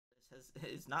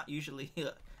is not usually.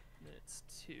 It's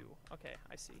 2. Okay,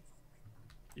 I see.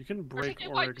 You can break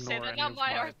or ignore any of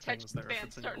my things there if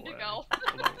it's in your way. Although,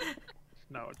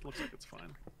 no, it looks like it's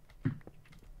fine.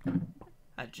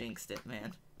 I jinxed it,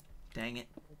 man. Dang it.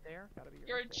 Right there? Gotta be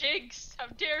You're a jinx. How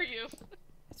dare you?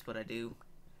 That's what I do.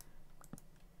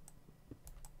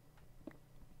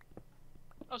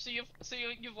 Oh, so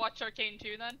you've watched Arcane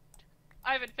too then?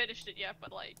 I haven't finished it yet,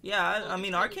 but like. Yeah, I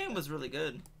mean, Arcane was really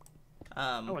good.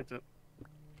 I liked it.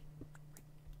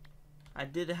 I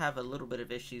did have a little bit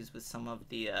of issues with some of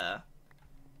the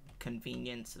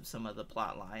convenience of some of the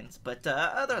plot lines, but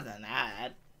other than that,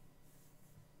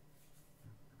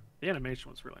 the animation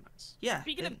was really nice. Yeah.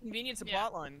 Speaking of convenience of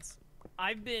plot lines,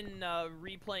 I've been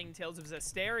replaying Tales of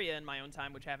Zestiria in my own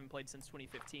time, which I haven't played since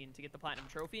 2015, to get the Platinum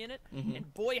Trophy in it.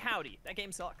 And boy howdy, that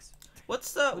game sucks.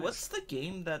 What's the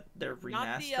game that they're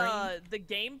remastering? Not the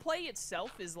gameplay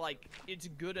itself is like, it's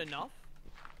good enough,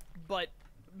 but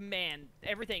man,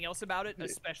 everything else about it,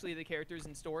 especially the characters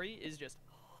and story, is just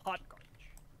hot garbage.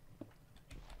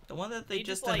 The one that they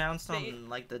just announced on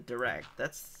like the direct.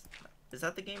 Is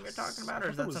that the game you're talking about, or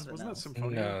is that something else?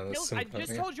 Symphonia? No, I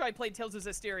just told you I played Tales of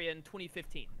Zestiria in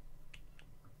 2015.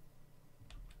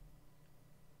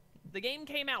 The game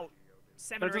came out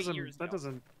 7 or 8 years ago. That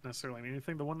doesn't necessarily mean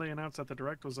anything. The one they announced at the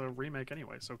direct was a remake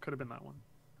anyway, so it could have been that one.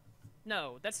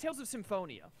 No, that's Tales of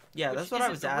Symphonia. Yeah, that's what I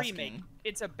was asking. Remake.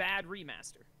 It's a bad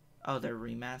remaster. Oh, they're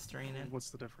remastering it?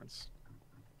 What's the difference?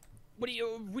 When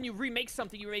you remake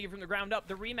something, you make it from the ground up.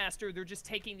 The remaster, they're just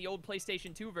taking the old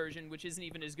PlayStation 2 version, which isn't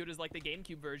even as good as like the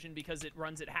GameCube version because it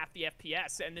runs at half the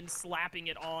FPS, and then slapping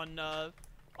it on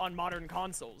modern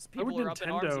consoles. People are up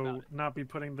in arms about it. Why would Nintendo not be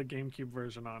putting the GameCube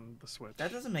version on the Switch?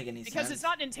 That doesn't make any sense. Because it's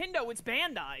not Nintendo, it's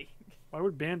Bandai. Why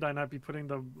would Bandai not be putting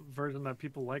the version that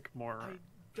people like more? I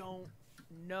don't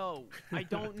know. I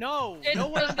don't know. No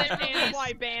one understands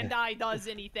why Bandai does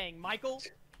anything. Michael?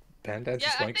 Bandai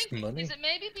just likes money. Is it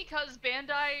maybe because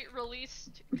Bandai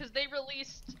released, because they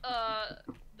released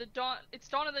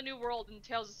Dawn of the New World and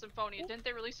Tales of Symphonia. Didn't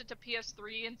they release it to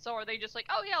PS3? And so are they just like,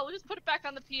 oh yeah, we'll just put it back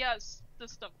on the PS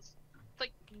systems? It's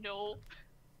like, no.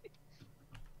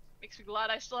 Makes me glad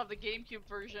I still have the GameCube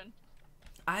version.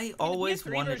 I always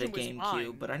wanted a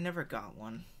GameCube, but I never got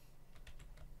one.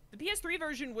 The PS3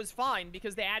 version was fine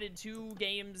because they added 2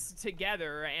 games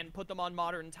together and put them on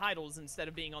modern titles instead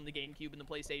of being on the GameCube and the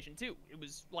PlayStation 2. It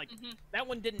was like, that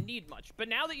one didn't need much. But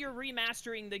now that you're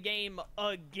remastering the game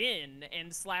again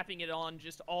and slapping it on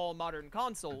just all modern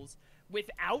consoles,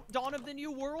 without Dawn of the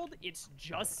New World, it's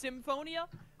just Symphonia.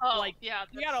 Oh, like, yeah,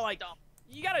 you gotta like,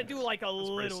 you gotta do like a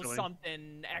little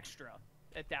something extra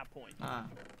at that point. I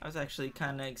was actually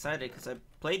kind of excited because I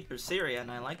played Berseria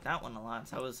and I liked that one a lot,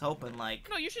 so I was hoping like...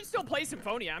 No, you should still play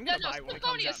Symphonia. I'm gonna buy it when it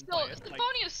comes out and play it.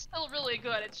 Symphonia is still really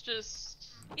good, it's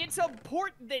just... It's a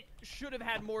port that should have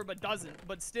had more but doesn't,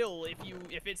 but still,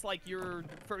 if it's like your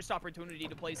first opportunity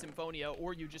to play Symphonia,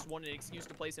 or you just want an excuse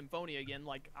to play Symphonia again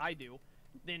like I do,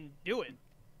 then do it.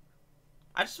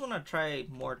 I just want to try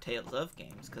more Tales of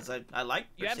games, because I like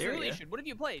Berseria. You absolutely should. What have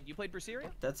you played? You played Berseria?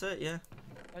 That's it, yeah.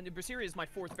 And Berseria is my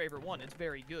 4th favorite one. It's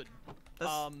very good.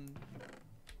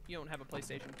 You don't have a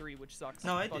PlayStation 3, which sucks.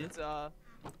 No, I do.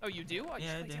 Oh, you do? I yeah,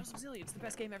 just I play do. Tales of Zillia. It's the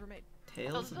best game ever made.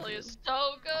 Tales of Zillia is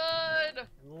so good! I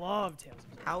love Tales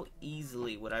of Zillia. How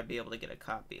easily would I be able to get a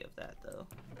copy of that, though?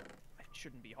 It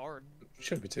shouldn't be hard.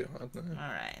 Shouldn't be too hard.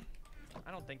 Alright.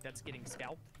 I don't think that's getting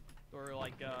scalped. Or,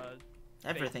 like,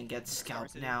 everything gets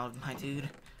scalped now, my dude.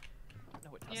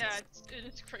 No, it doesn't. Yeah,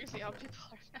 it's crazy how people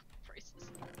are now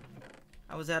prices.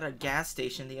 I was at a gas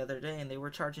station the other day and they were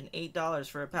charging $8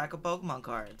 for a pack of Pokemon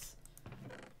cards.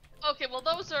 Okay, well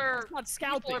those are... Not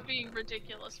scalping. People are being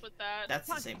ridiculous with that. That's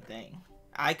the same thing.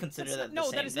 I consider that the same thing.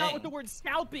 No, that is not what the word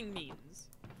scalping means.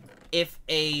 If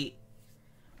a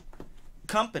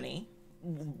company,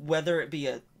 whether it be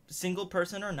a single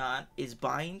person or not, is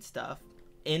buying stuff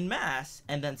in mass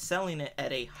and then selling it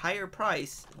at a higher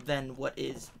price than what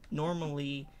is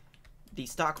normally the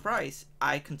stock price,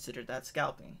 I consider that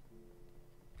scalping.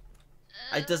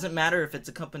 It doesn't matter if it's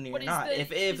a company or not.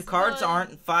 If the cards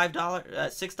aren't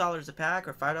 $6 a pack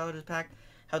or $5 a pack,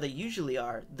 how they usually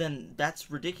are, then that's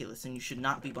ridiculous, and you should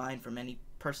not be buying from any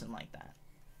person like that.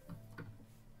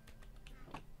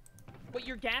 But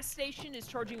your gas station is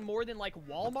charging more than like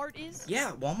Walmart is?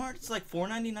 Yeah, Walmart's like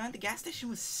 $4.99. The gas station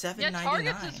was $7.99. Yeah,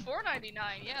 Target's is $4.99.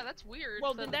 Yeah, that's weird.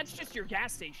 Well, then that's just your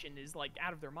gas station is like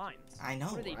out of their minds. I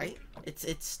know, right?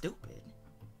 It's stupid.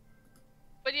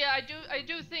 But yeah, I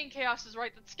do think Chaos is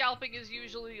right that scalping is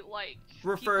usually like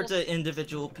referred to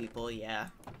individual people, yeah.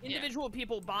 Individual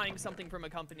people buying something from a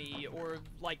company or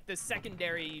like the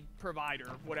secondary provider,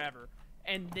 whatever.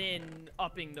 and then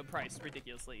upping the price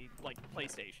ridiculously, like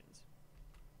PlayStation's.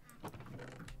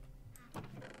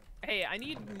 Hey, I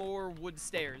need more wood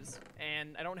stairs,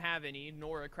 and I don't have any,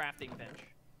 nor a crafting bench.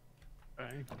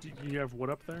 Okay. Do you have wood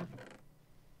up there?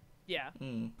 Yeah.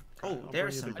 Mm. Oh, I'll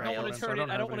there's bring some you the I don't want rails. to turn it.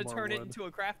 I don't want to more turn it wood. into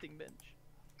a crafting bench.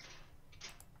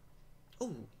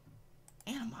 Ooh,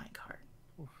 and a minecart.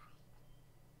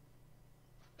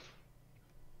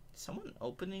 Someone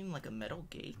opening like a metal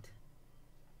gate?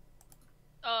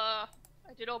 I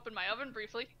did open my oven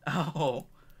briefly. Oh.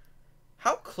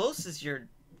 How close is your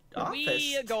office?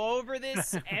 We go over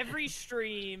this every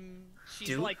stream.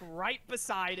 She's like right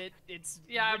beside it. It's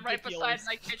I'm right beside ridiculous.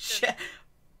 my kitchen.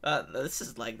 This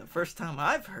is like the first time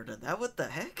I've heard of that. What the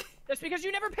heck? That's because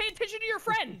you never pay attention to your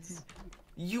friends.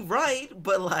 You right,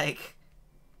 but like,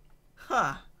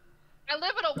 huh? I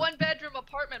live in a one-bedroom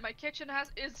apartment. My kitchen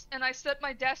and I set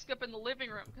my desk up in the living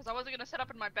room because I wasn't gonna set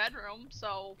up in my bedroom.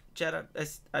 So. Jed,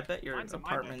 I bet your Mine's in my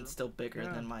apartment's still bigger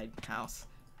than my house.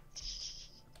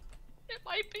 It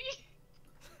might be.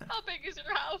 How big is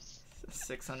your house?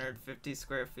 650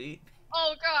 square feet.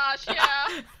 Oh gosh,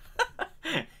 yeah.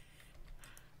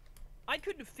 I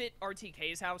could fit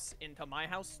RTK's house into my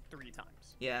house 3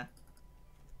 times. Yeah.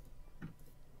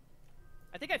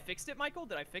 I think I fixed it, Michael.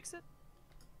 Did I fix it?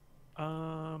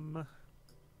 I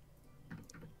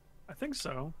think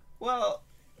so. Well,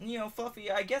 you know, Fluffy,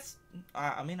 I guess,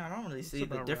 I mean, I don't really see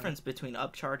the about difference between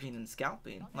upcharging and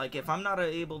scalping. Like, if I'm not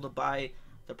able to buy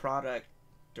the product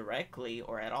directly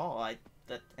or at all,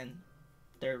 and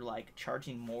they're, like,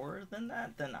 charging more than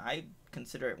that, then I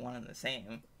consider it one and the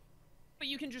same. But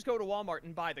you can just go to Walmart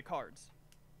and buy the cards.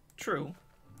 True.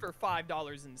 For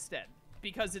 $5 instead.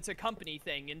 Because it's a company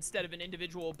thing instead of an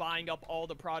individual buying up all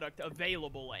the product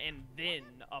available and then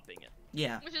upping it.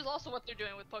 Yeah. Which is also what they're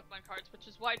doing with Pokemon cards, which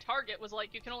is why Target was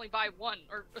like, you can only buy one,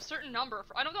 or a certain number.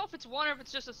 I don't know if it's one or if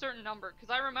it's just a certain number,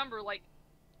 because I remember, like,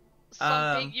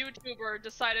 some big YouTuber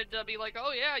decided to be like,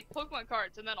 oh yeah, Pokemon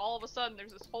cards, and then all of a sudden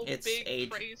there's this whole big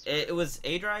craze. It was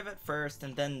A-Drive at first,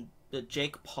 and then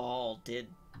Jake Paul did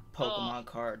Pokemon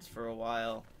cards for a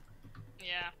while.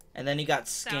 Yeah. And then he got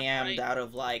scammed out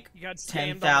of like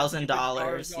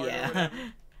 $10,000. Yeah.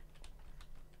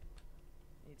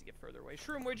 Need to get further away.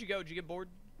 Shroom, where'd you go? Did you get bored?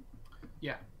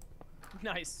 Yeah.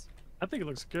 Nice. I think it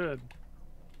looks good.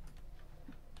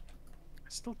 I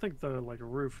still think the like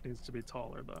roof needs to be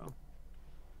taller though.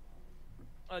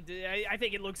 I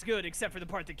think it looks good, except for the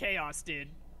part that Chaos did.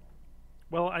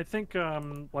 Well, I think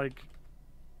like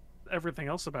everything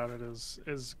else about it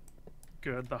is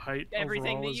good. The height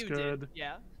Everything overall that you is good. did,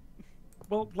 yeah.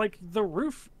 Well, like the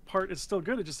roof part is still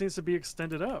good. It just needs to be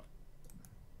extended up.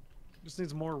 It just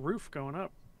needs more roof going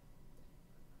up.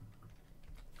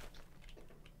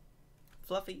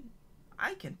 Fluffy,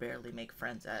 I can barely make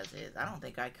friends as is. I don't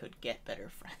think I could get better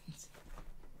friends.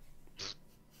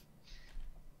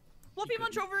 Fluffy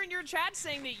Munch over in your chat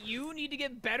saying that you need to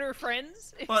get better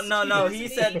friends. Well, no, he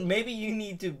said maybe you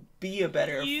need to be a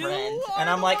better friend. And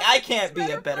I'm like, I can't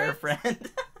be a better friend.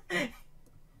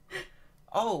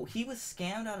 Oh, he was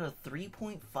scammed out of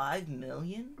 3.5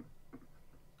 million?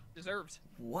 Deserved.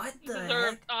 What the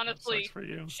Deserved, heck? honestly. Sucks for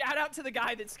you. Shout out to the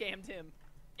guy that scammed him.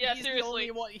 Yeah, he's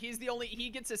seriously. He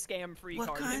gets a scam-free What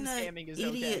card. kind Him of scamming is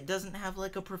idiot okay. doesn't have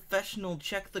like a professional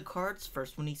check the cards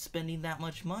first when he's spending that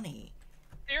much money?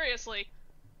 Seriously.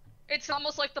 It's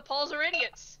almost like the Pauls are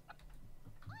idiots.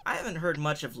 I haven't heard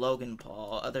much of Logan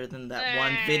Paul other than that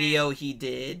one video he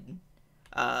did.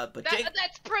 But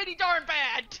that's pretty darn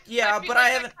bad. Yeah, but I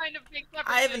haven't. Kind of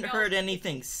I haven't heard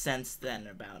anything since then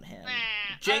about him.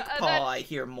 Jake Paul, I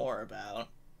hear more about.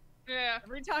 Yeah.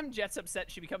 Every time Jet's upset,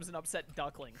 she becomes an upset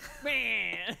duckling.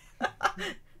 Man.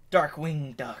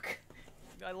 Darkwing Duck.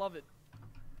 I love it.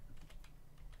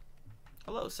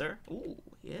 Hello, sir. Ooh,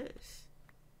 yes.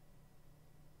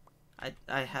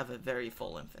 I have a very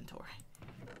full inventory.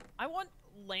 I want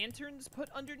lanterns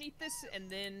put underneath this, and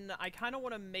then I kind of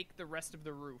want to make the rest of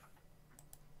the roof.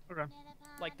 Okay.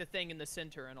 Like the thing in the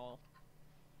center and all.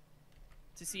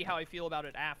 To see how I feel about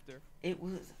it after. It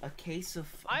was a case of...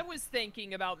 I was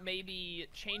thinking about maybe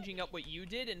changing up what you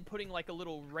did and putting like a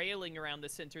little railing around the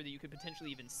center that you could potentially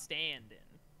even stand in.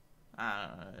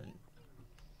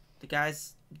 The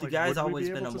guy's Like,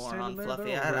 always been a moron,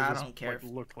 Fluffy. I don't care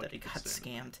look like that he got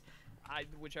scammed.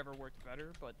 Whichever worked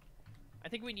better, but I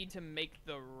think we need to make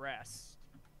the rest.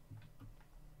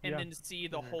 And then see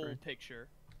the whole picture.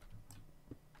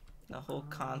 The whole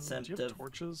concept do you have of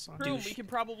torches. Shroom, we can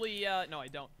probably no, I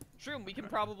don't. Shroom, we can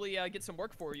probably get some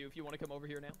work for you if you want to come over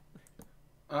here now.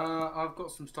 I've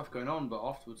got some stuff going on, but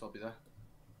afterwards I'll be there.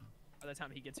 By the time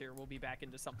he gets here, we'll be back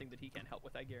into something that he can help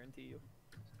with, I guarantee you.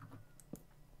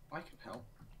 I can help.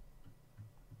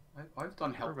 I've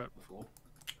done help before.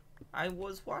 I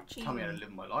was watching... Tell me how to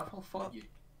live my life, I'll fight you.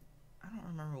 I don't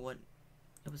remember what...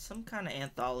 It was some kind of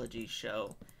anthology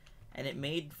show, and it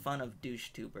made fun of douche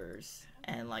tubers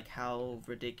and like how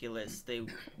ridiculous they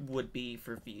would be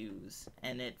for views,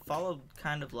 and it followed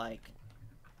kind of like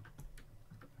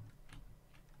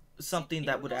something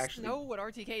that would actually know what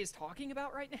RTK is talking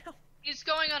about right now. He's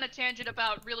going on a tangent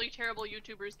about really terrible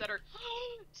YouTubers that are.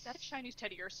 Is that a Chinese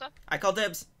Teddy Ursa? I call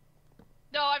dibs.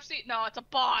 No, I've seen. No, it's a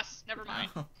boss. Never mind.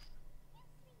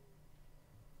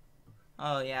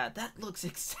 Oh yeah, that looks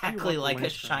exactly like a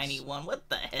shiny one. What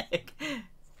the heck?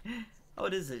 Oh,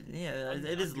 it is. Yeah,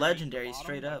 it is legendary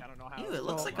straight up. Ew, it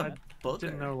looks like a booger. I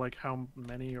didn't know like how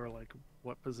many or like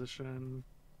what position.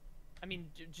 I mean,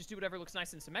 just do whatever looks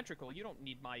nice and symmetrical. You don't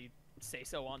need my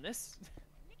say-so on this.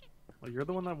 Well, you're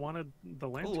the one that wanted the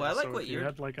lantern. Ooh, I like so what you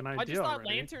had like an idea I just thought already.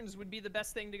 lanterns would be the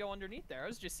best thing to go underneath there. I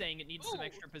was just saying it needs some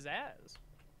extra pizzazz.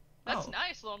 That's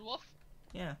nice, Lone Wolf.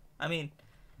 Yeah, I mean,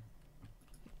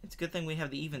 it's a good thing we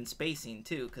have the even spacing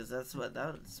too, because that's what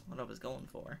I was going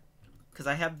for. Because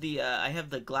I have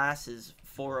the glasses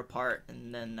 4 apart,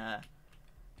 and then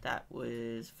that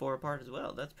was 4 apart as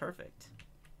well. That's perfect.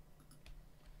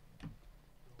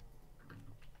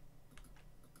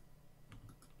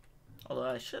 Although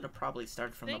I should have probably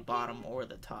started from the bottom or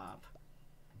the top.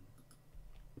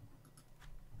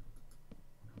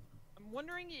 I'm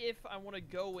wondering if I want to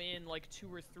go in like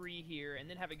 2 or 3 here, and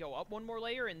then have it go up 1 more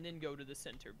layer, and then go to the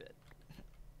center bit.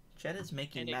 Jed is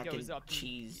making mac and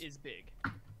cheese. Is big.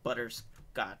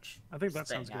 Butterscotch. I think that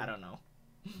sounds good. I don't know.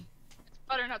 It's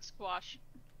butternut squash.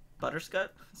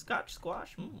 Scotch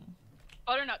squash? Mm.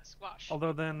 Butternut squash.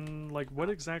 Although then, like, what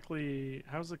exactly?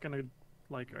 How's it gonna?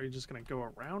 Like, are you just gonna go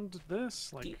around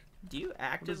this? Like, do you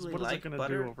actively what is it gonna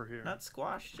do over here? Not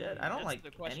squash, Jed. I don't like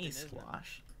any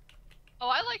squash. Oh,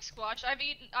 I like squash.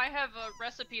 I have a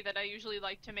recipe that I usually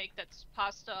like to make that's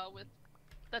pasta with.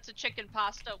 That's a chicken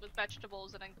pasta with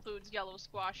vegetables and includes yellow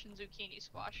squash and zucchini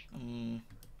squash.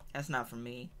 That's not for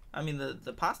me. I mean,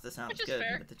 the pasta sounds good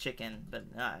fair. with the chicken, but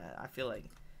I feel like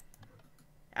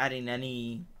adding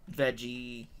any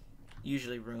veggie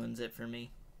usually ruins it for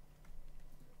me.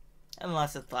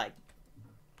 Unless it's like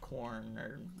corn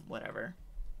or whatever.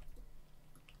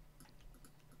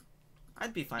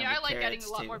 I'd be fine with carrots, I like adding a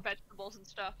lot too. more vegetables and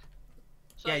stuff.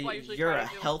 So yeah, that's what I usually you're try a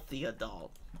to do. healthy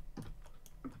adult.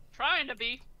 Trying to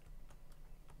be.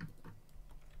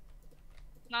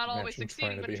 Not always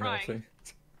succeeding, but trying.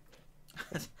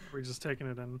 We're just taking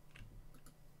it in.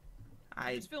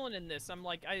 I'm just filling in this. I'm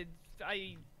like, I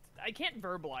can't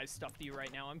verbalize stuff to you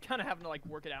right now. I'm kind of having to like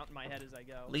work it out in my head as I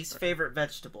go. Least favorite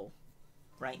vegetable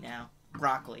right now?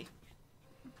 Broccoli.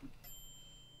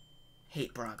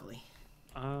 Hate broccoli.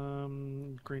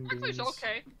 Green beans. Broccoli's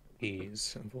okay.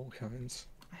 Peas of all kinds.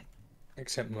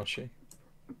 Except mushy.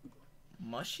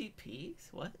 Mushy peas?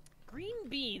 What? Green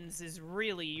beans is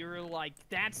really, you're like,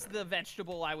 that's the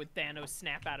vegetable I would Thanos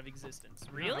snap out of existence.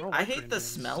 Really? Like I hate the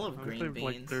smell of green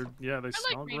beans. Like, they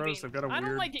smell gross. They've got a weird I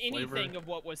don't like anything flavor. of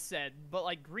what was said, but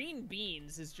like green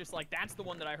beans is just like, that's the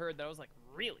one that I heard that I was like,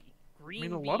 really? Green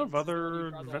beans? I mean, a lot of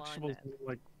other vegetables I'm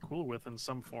like cool with in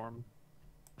some form.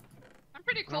 I'm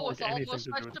pretty cool with all those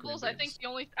vegetables. I think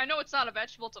I know it's not a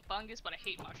vegetable, it's a fungus, but I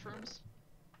hate mushrooms.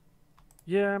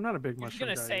 Yeah, I'm not a big mushroom guy.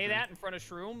 You're gonna say that in front of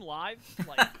Shroom live?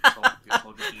 Like,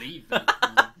 I'll just leave then.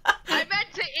 I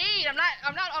meant to eat.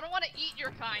 I don't want to eat your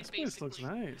kind. This looks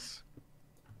nice.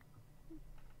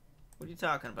 What are you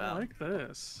talking about? I like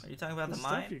this. Are you talking about the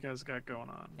stuff mine? you guys got going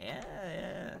on?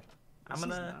 Yeah. This is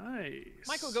nice.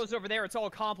 Michael goes over there. It's all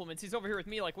compliments. He's over here with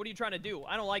me. Like, what are you trying to do?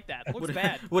 I don't like that. It looks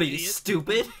bad. What are you,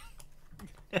 stupid?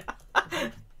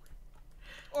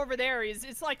 Over there,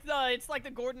 it's like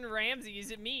the Gordon Ramsay.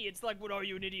 Is it me? It's like, what are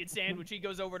you, an idiot sandwich? He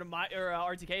goes over to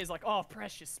RTK. Is like, oh,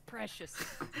 precious.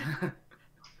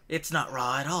 It's not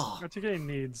raw at all. RTK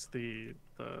needs the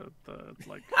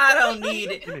like. I don't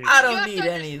need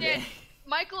anything.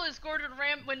 Michael is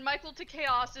when Michael to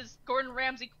Chaos is Gordon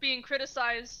Ramsay being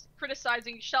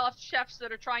criticizing chefs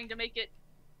that are trying to make it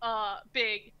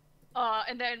big,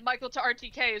 and then Michael to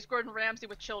RTK is Gordon Ramsay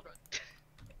with children.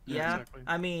 Yeah, exactly.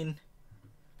 I mean,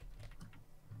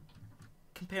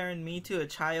 comparing me to a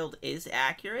child is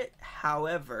accurate.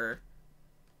 However,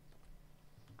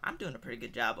 I'm doing a pretty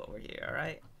good job over here. All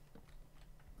right.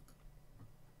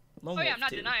 Lone Wolf I'm not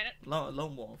denying it.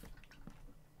 Lone Wolf.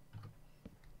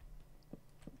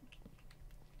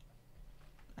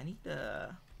 I need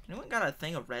anyone got a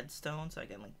thing of redstone so I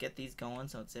can like get these going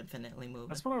so it's infinitely moving?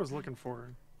 That's what I was looking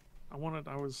for. I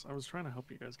was trying to help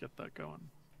you guys get that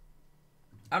going.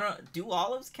 I don't know. Do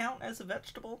olives count as a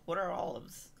vegetable? What are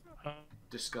olives?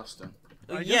 disgusting.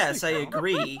 Yes, I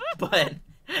agree, but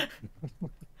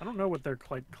I don't know what they're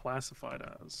like classified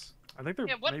as. I think they're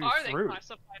what maybe are fruit. they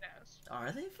classified as?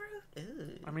 Are they fruit?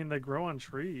 Ew. I mean, they grow on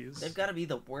trees. They've got to be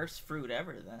the worst fruit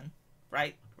ever then.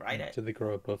 Right? Do they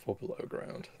grow above or below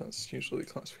ground? That's usually the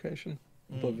classification.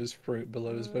 Above is fruit,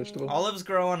 below is vegetable. Olives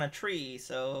grow on a tree,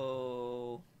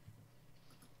 so...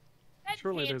 That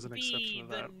Surely can't there's an exception be to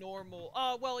the that. normal.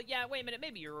 Well, yeah. Wait a minute.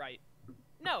 Maybe you're right.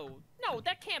 No,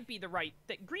 that can't be the right.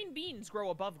 That green beans grow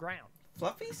above ground.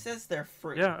 Fluffy says they're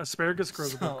fruit. Yeah, asparagus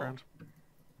grows above ground.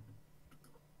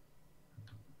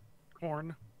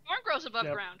 Corn. Corn grows above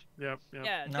ground. Yep.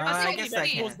 Yeah, No, there I must be guess that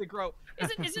vegetables can. that grow.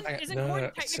 Isn't No, corn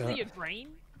it's, technically a grain?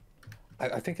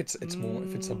 I think it's more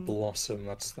if it's a blossom.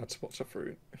 That's what's a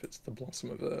fruit. If it's the blossom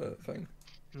of a thing.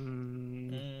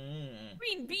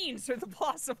 Green beans are the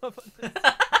blossom of a...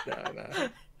 No.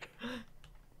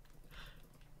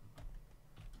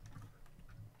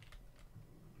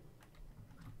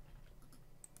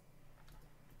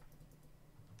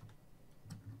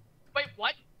 Wait,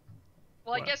 what?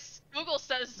 Well, What? I guess Google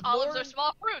says olives are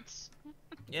small fruits.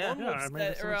 Yeah.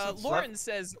 Lauren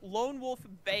says Lone Wolf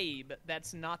Babe.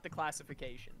 That's not the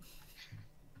classification.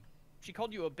 She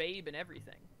called you a babe and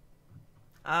everything.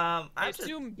 I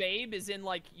assume babe is in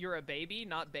like you're a baby,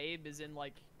 not babe is in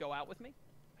like go out with me.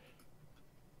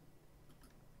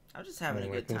 I'm just having a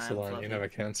good Where's time. the line? You never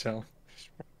can tell.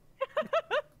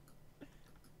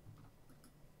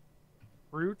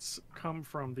 Roots come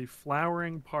from the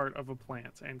flowering part of a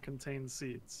plant and contain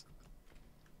seeds.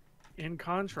 In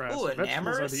contrast, Ooh,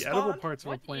 vegetables are the edible spawn? parts of a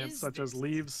What plant, is such as this?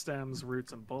 leaves, stems,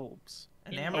 roots, and bulbs.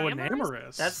 Oh, Enamorous?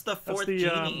 enamorous. That's the fourth the,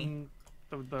 genie.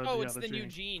 It's the new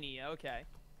genie. Okay.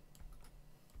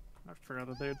 I forgot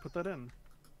that they had put that in.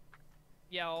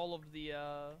 Yeah, all of the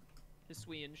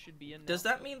Hisuian should be in. Does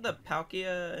that mean the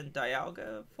Palkia and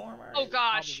Dialga form are? Oh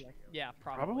gosh. Probably. Yeah,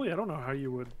 probably. Probably. I don't know how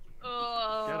you would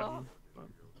get them.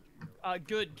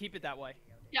 Good. Keep it that way.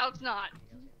 Yeah, it's not.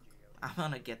 I'm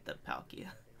gonna get the Palkia.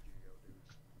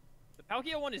 The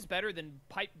Palkia one is better than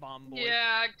Pipe Bomb Boy.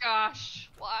 Yeah, gosh.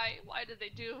 Why did they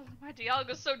do my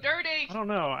Dialga's so dirty? I don't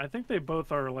know. I think they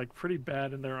both are like pretty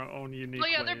bad in their own unique Well,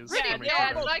 yeah, they're ways. pretty Yeah, I mean, they are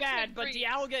bad, both but I bad, can but agree.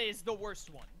 Dialga is the worst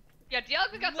one. Yeah,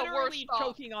 Dialga got the worst Literally stuff.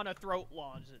 choking on a throat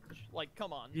lozenge. Like,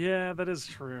 come on. Yeah, that is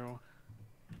true.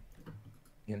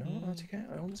 You know what, Artica?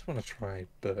 I almost want to try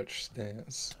birch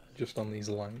stairs just on these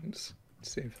lines.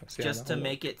 See how Just to that'll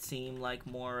make it seem like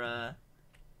more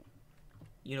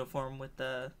uniform with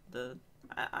the.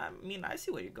 I mean, I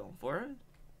see what you're going for.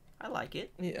 I like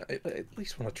it. Yeah, I at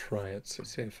least want to try it. So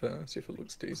see if it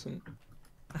looks decent.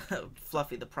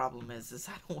 Fluffy, the problem is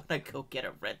I don't want to go get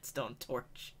a redstone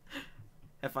torch.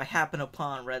 If I happen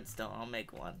upon redstone, I'll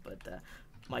make one. But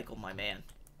Michael, my man,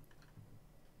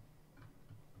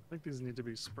 I think these need to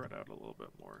be spread out a little bit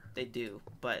more. they do.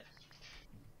 But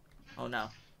oh no,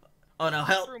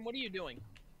 help! Room, what are you doing?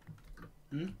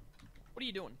 Hmm? What are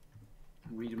you doing?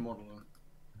 Reading modeling.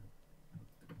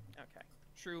 Okay.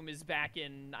 Shroom is back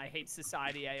in I hate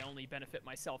society, I only benefit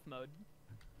myself mode.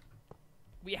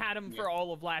 We had him for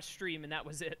all of last stream and that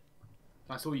was it.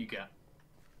 That's all you get.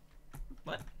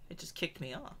 What? It just kicked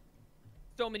me off.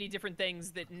 So many different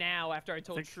things that now after I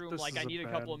told think Shroom this like is I a need a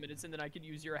couple bad- of minutes and then I could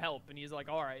use your help and he's like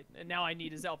alright. And now I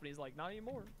need his help and he's like not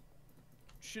anymore.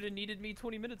 Should have needed me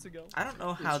 20 minutes ago. I don't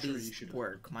know how It's true, you these should've.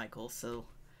 work, Michael. So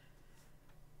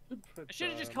I should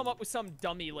have just come up with some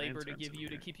dummy labor to lanterns give in you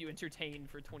to there. keep you entertained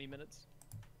for 20 minutes.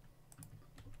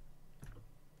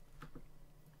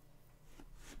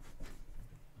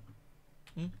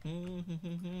 all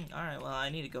right. Well, I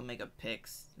need to go make a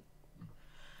pickaxe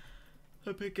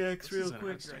This is real quick.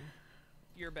 interesting.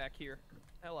 You're back here.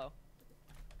 Hello.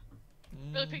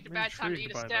 Really picked a I'm bad time to eat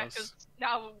intrigued a by stack this. because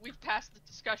now we've passed the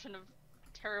discussion of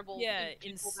terrible. Yeah,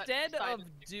 people that instead of decided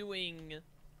to- doing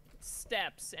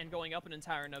steps and going up an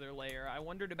entire another layer, I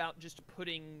wondered about just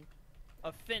putting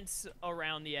a fence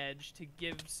around the edge to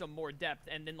give some more depth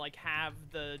and then like have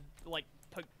the like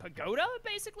pagoda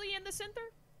basically in the center.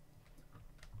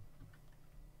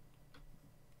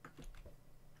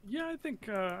 Yeah, I think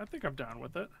I'm down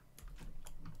with it.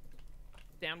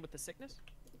 Down with the sickness?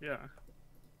 Yeah.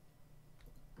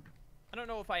 I don't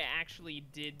know if I actually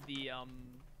did the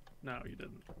No, you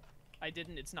didn't. I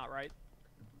didn't, it's not right.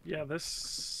 Yeah, this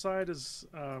side is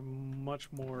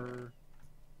much more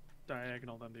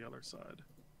diagonal than the other side.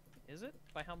 Is it?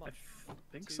 By how much? I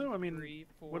think 2, so. I mean, 3,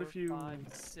 4, what if you? 5,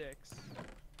 6.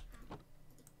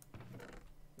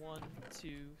 1, 2,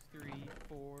 3,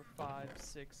 4, 5,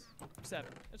 6, 7.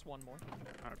 There's one more.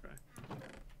 Okay.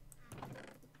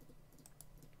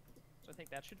 So I think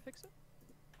that should fix it.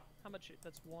 How much?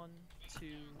 That's 1, 2,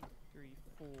 3,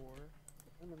 4,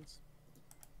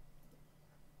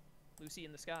 Lucy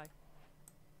in the sky.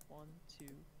 1, 2,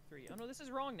 3. Oh no, this is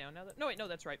wrong now. No, wait, no,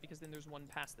 that's right, because then there's one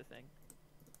past the thing.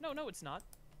 No, it's not.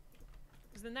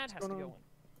 Because then that has to go in.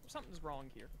 Something's wrong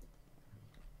here.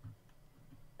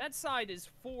 That side is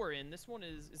 4 in. This one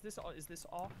is this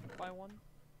off by 1?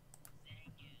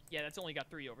 Yeah, that's only got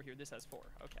 3 over here. This has 4.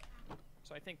 Okay.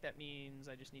 So I think that means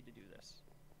I just need to do this.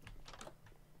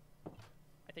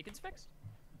 I think it's fixed.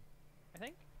 I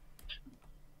think.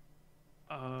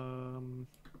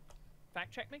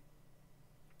 Fact check me.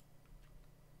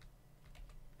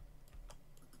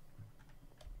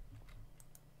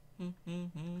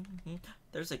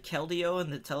 There's a Keldeo in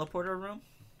the teleporter room.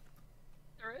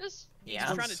 There is? Yeah.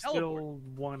 He's trying to teleport. Still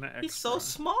one extra. He's so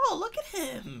small. Look at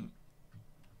him.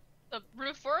 The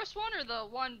Roof Forest one or the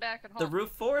one back at home? The Roof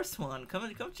Forest one. Come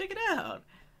check it out.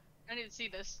 I need to see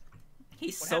this.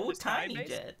 He's What so happened to tiny, Skybase?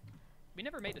 Jet. We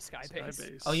never made a sky base.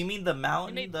 Oh, you mean the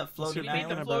mountain, the floating We made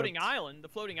island? the floating island. The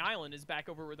floating island is back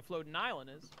over where the floating island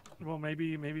is. Well,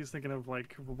 maybe he's thinking of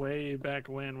like way back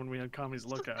when we had Kami's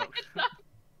Lookout.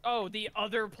 Oh, the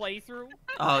other playthrough?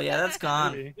 Oh yeah, that's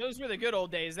gone. Maybe. Those were the good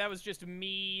old days. That was just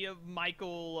me,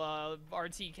 Michael,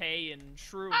 RTK, and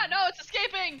Shrew. Ah, no, it's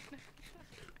escaping!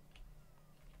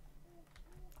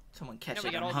 Someone Now catch we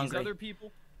it. got I'm all hungry. these other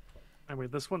people. Anyway,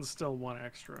 this one's still one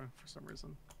extra for some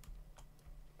reason.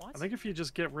 What? I think if you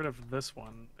just get rid of this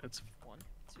one, it's 1,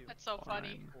 2, That's so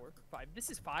funny. 4, 5.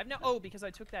 This is 5 now? Oh, because I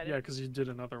took that yeah, in. because you did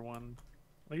another one.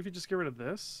 Like if you just get rid of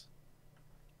this.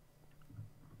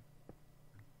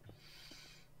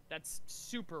 That's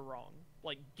super wrong.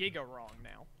 Like, giga wrong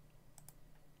now.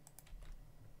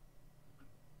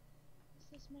 What's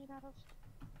this made out of?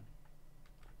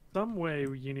 Some way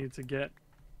you need to get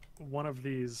one of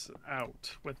these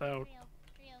out without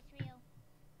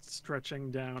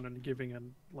stretching down and getting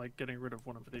rid of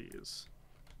one of these.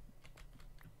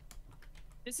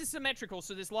 This is symmetrical,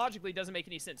 so this logically doesn't make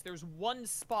any sense. There's one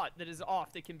spot that is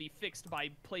off that can be fixed by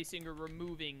placing or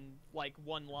removing, like,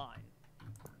 one line.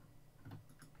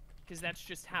 Because that's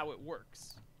just how it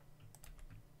works.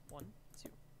 1, 2,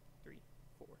 3,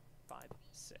 4, 5,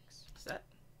 6. Is that?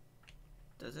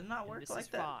 Does it not And work this like is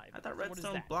that? 5. I thought So what is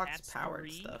redstone that? blocks That's power 3.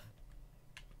 and stuff.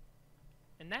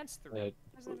 And that's 3. How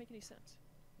does that make any sense?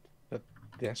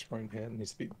 The asteroid here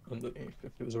needs to be underneath.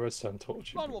 If it was a redstone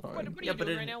torch, Lone it'd Wolf, be what fine. are Yeah, you but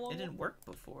doing right now, it Lone didn't Wolf? work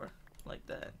before like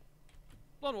that.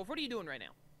 Lone Wolf, what are you doing right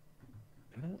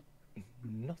now?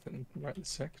 Nothing right this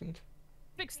second.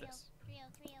 Fix this. Trio.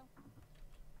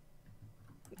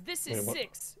 This Wait, is what?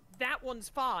 6. That one's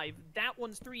 5. That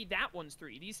one's 3. That one's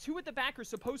 3. These 2 at the back are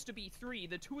supposed to be 3.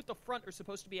 The 2 at the front are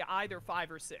supposed to be either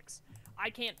 5 or 6. I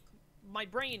can't... My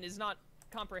brain is not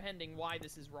comprehending why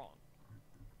this is wrong.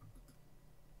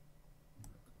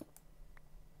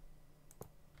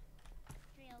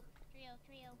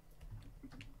 Trio.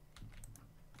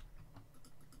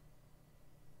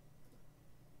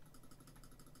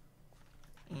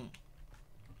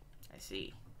 I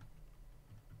see.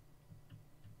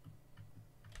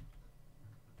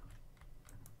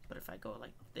 But if I go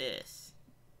like this.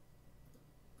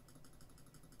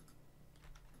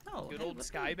 Oh, Good hey, old look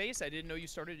Sky at- Base. I didn't know you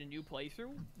started a new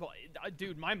playthrough. Well,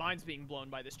 dude, my mind's being blown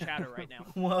by this chatter right now.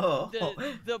 Whoa.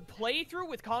 The playthrough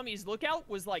with Kami's Lookout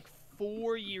was like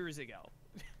 4 years ago.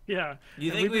 Yeah.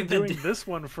 You and think we've we've been been doing this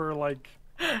one for like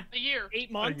A year.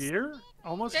 8 months? a year?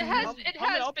 Almost It a has, year? it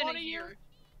Coming has up been on a a year.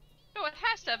 No, it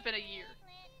has to have been a year.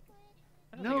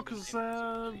 I don't No, think it was 'cause, the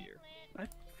same as a year. I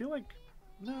feel like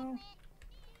no.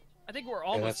 I think we're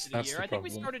almost to the that's year. the I think we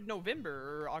problem. started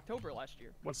November or October last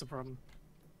year. What's the problem?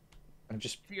 I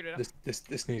just Figured it out.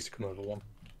 this needs to come over one.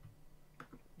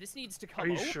 This needs to come Are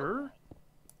you over. sure?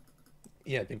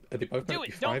 Yeah, are they both Do meant to it.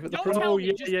 be 5 at the Don't front? tell Oh me.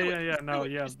 yeah, Just yeah, do yeah, it. yeah. Just No, do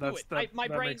it. yeah, Just do that's it. that. My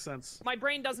That brain, makes sense. my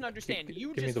brain doesn't understand. You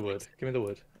Give me just the wood. fix it. Give me the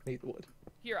wood. I need the wood.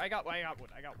 Here, I got wood.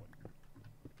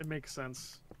 It makes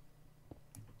sense.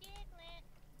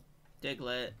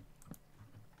 Diglett.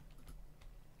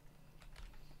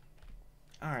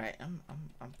 All right, I'm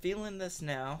feeling this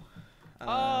now.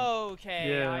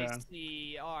 Okay, I yeah.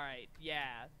 see. All right,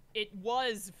 yeah. It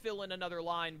was fill in another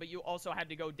line, but you also had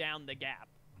to go down the gap.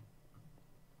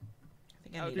 I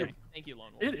think I need Okay, thank you,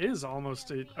 Lone Wolf. It is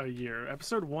almost a year.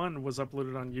 Episode 1 was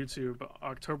uploaded on YouTube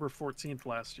October 14th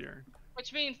last year.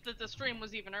 Which means that the stream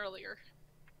was even earlier.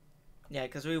 Yeah,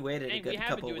 because we waited a Dang, good we have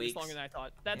couple been doing weeks. this longer than I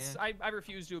thought. That's Yeah. I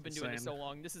refuse to have been doing this so Insane.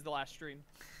 long. This is the last stream.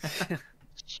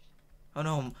 Oh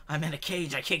no, I'm in a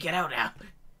cage. I can't get out now.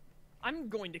 I'm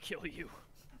going to kill you.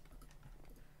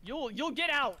 You'll get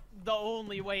out the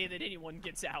only way that anyone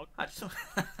gets out. I just...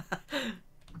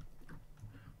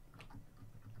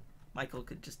 Michael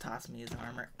could just toss me his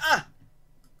armor. Ah!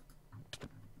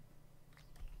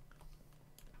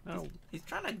 No. He's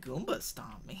trying to Goomba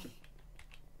stomp me.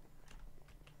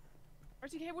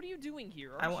 RTK, what are you doing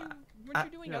here? weren't you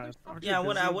doing other stuff? Yeah,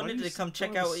 I wanted to come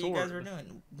check out what you guys were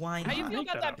doing. Why not? How you feel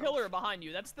about that pillar behind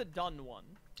you? That's the done one.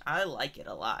 I like it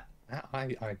a lot. I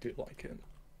do like it.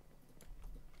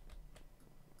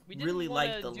 We didn't really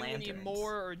like the do lanterns. any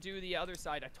more or do the other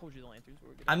side. I told you the lanterns were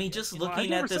good. I mean, just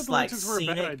looking at this like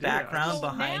scenic background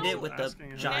behind it with the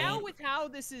giant. Now with how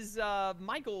this is,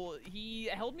 Michael, he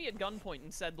held me at gunpoint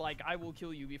and said like, "I will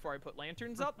kill you before I put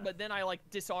lanterns up." But then I like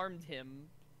disarmed him,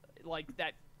 like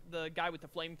the guy with the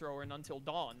flamethrower in Until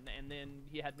Dawn, and then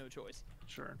he had no choice.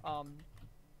 Sure.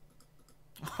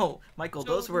 Oh, Michael,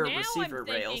 So those were now receiver I'm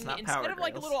thinking, rails, not power instead rails. of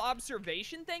like a little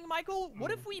observation thing, Michael, what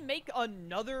if we make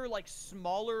another like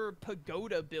smaller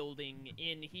pagoda building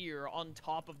in here on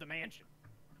top of the mansion?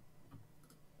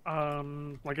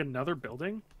 Like another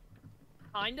building?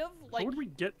 Kind of like. How would we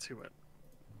get to it?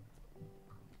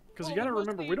 Because Well, you gotta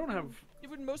mostly remember, we don't have. It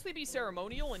would mostly be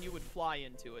ceremonial, and you would fly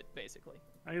into it, basically.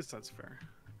 I guess that's fair.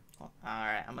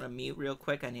 Alright, I'm gonna mute real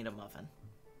quick. I need a muffin.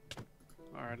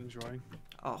 Alright, enjoy.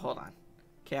 Oh, hold on.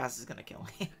 Chaos is gonna kill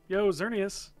me. Yo,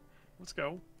 Xerneas. Let's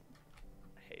go.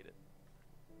 I hate it.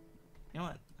 You know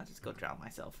what? I'll just go drop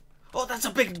myself. Oh, that's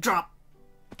a big drop!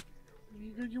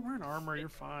 You're wearing armor, you're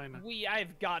fine. We've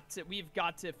got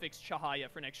to fix Chahaya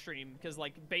for next stream, because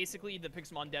like basically the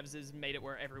Pixelmon devs has made it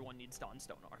where everyone needs Dawn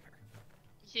Stone armor.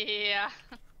 Yeah.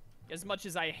 As much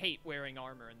as I hate wearing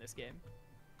armor in this game.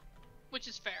 Which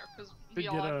is fair, because Could we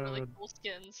all get have a, really cool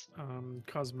skins.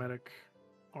 Cosmetic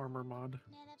armor mod,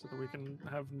 so that we can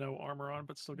have no armor on,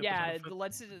 but still get Yeah, the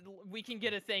benefit. we can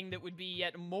get a thing that would be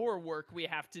yet more work we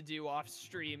have to do off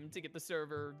stream to get the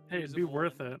server Hey, it'd be usable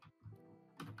worth and- it.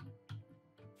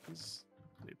 This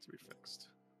needs to be fixed.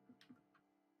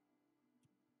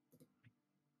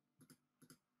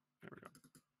 There we go.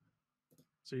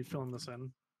 So you filling this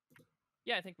in?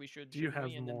 Yeah, I think we should. Do you shouldn't have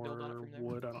we, and then build on it more from there?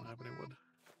 wood? I don't have any wood.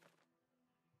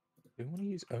 Do you want to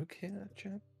use oak here,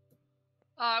 Chad?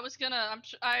 I was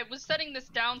setting this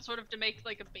down sort of to make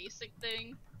like a basic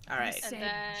thing. Alright. He And said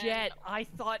then- Jet. I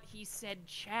thought he said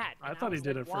chat. I and thought he was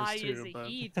did like, it first why too, is but-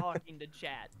 he talking to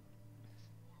chat?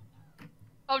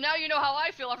 Oh, now you know how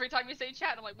I feel every time you say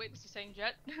chat. I'm like, wait, is he saying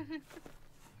Jet?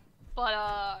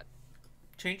 But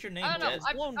Change your name, I don't know. Jez.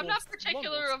 I'm Lone not Wolf's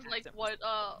particular of like accent. what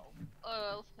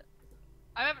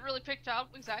I haven't really picked out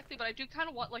exactly, but I do kind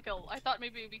of want like I thought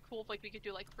maybe it'd be cool if like we could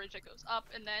do like a bridge that goes up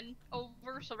and then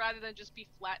over, so rather than just be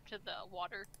flat to the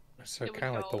water. So It would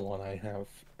kind of like the go- one I have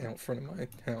out front of my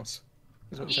house.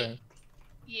 Is what I'm Yeah. saying.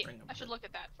 Yeah, Bring 'em I should to- look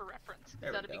at that for reference.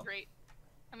 There we That'd be go. great.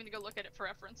 I'm gonna go look at it for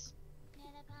reference.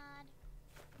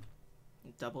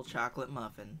 Double chocolate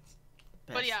muffins.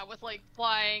 But Best. yeah, with like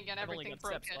flying and I've only everything got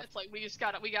steps broken, left. it's like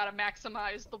we gotta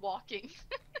maximize the walking.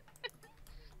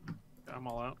 I'm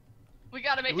all out. We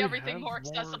gotta Do make we everything have more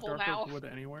accessible dark now. oak wood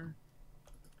anywhere?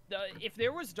 If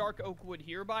there was dark oak wood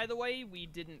here, by the way, we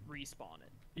didn't respawn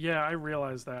it. Yeah, I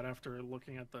realized that after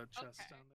looking at the chest Okay. down there.